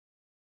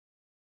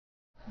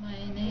My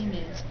name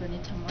is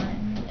Bernita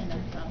Martin, and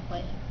I'm from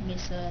White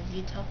Mesa,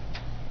 Utah,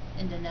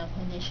 in the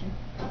Navajo Nation.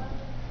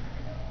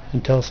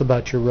 And tell us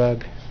about your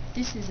rug.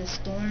 This is a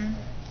storm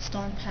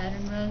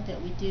pattern rug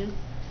that we do,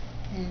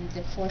 and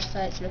the four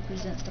sides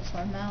represents the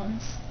four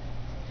mountains,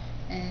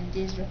 and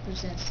these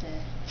represents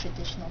the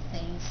traditional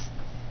things.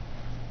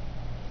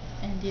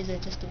 And these are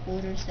just the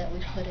borders that we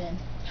put in.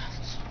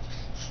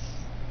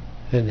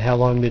 And how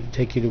long did it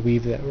take you to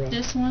weave that rug?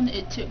 This one,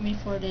 it took me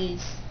 4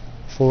 days.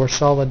 4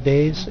 solid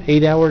days?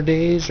 8-hour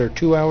days or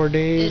 2-hour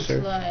days?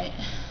 It's like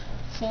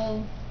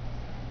full,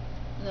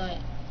 about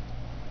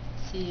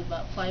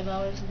 5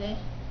 hours a day.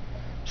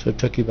 So it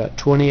took you about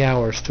 20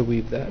 hours to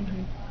weave that.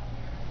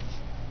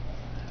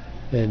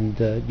 And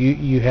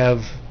you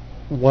have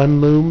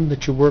one loom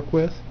that you work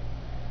with?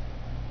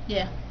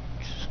 Yeah.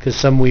 Because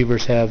some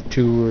weavers have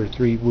 2 or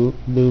 3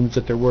 looms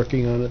that they're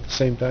working on at the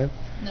same time?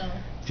 No.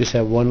 Just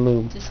have one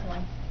loom? Just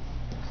one.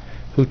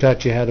 Who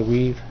taught you how to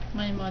weave?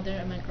 My mother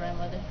and my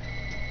grandmother.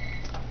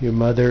 Your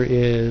mother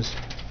is?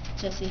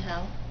 Jessie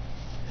Howe.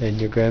 And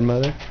your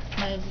grandmother?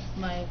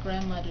 My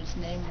grandmother's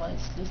name was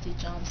Lucy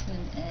Johnson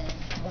and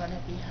Lorna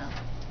B. Howe.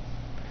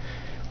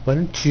 Why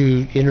don't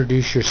you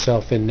introduce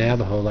yourself in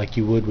Navajo like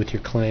you would with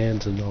your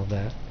clans and all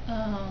that?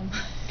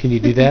 Can you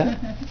do that?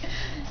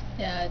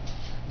 Yeah.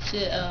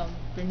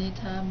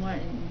 Bernita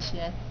Martin, she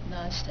had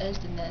nashed as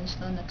the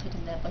national na could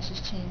not but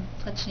she's chain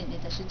touching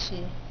it as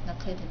she na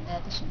could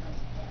not she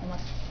not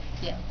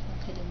yeah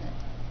na could not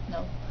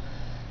no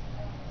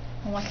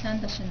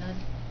wasn't she not.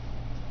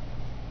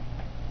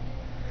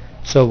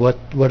 So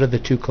what are the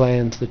 2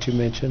 clans that you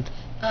mentioned?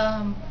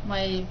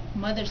 My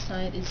mother's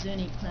side is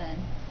Zuni clan.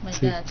 My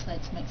dad's side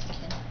is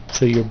Mexican.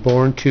 So you're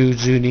born to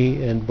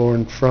Zuni and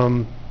born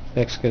from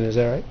Mexican, is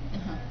that right?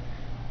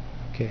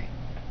 Okay.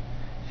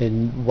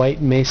 In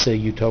White Mesa,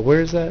 Utah, where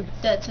is that?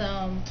 That's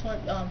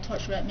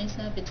towards Red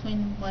Mesa,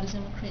 between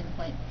Montezuma Creek and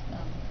White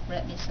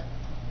Red Mesa.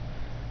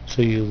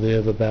 So you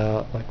live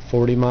about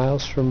 40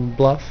 miles from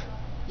Bluff?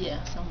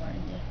 Yeah, somewhere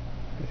in there.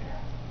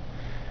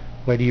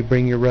 Why do you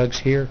bring your rugs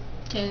here?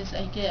 Because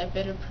I get a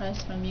better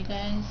price from you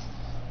guys.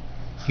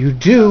 You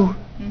do?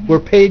 We're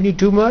paying you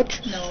too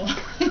much? No.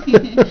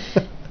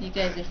 You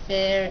guys are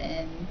fair,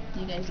 and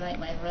you guys like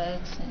my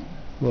rugs. And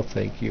well,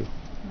 thank you.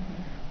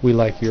 We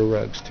like your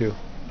rugs too.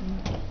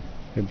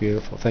 They're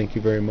beautiful. Thank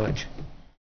you very much.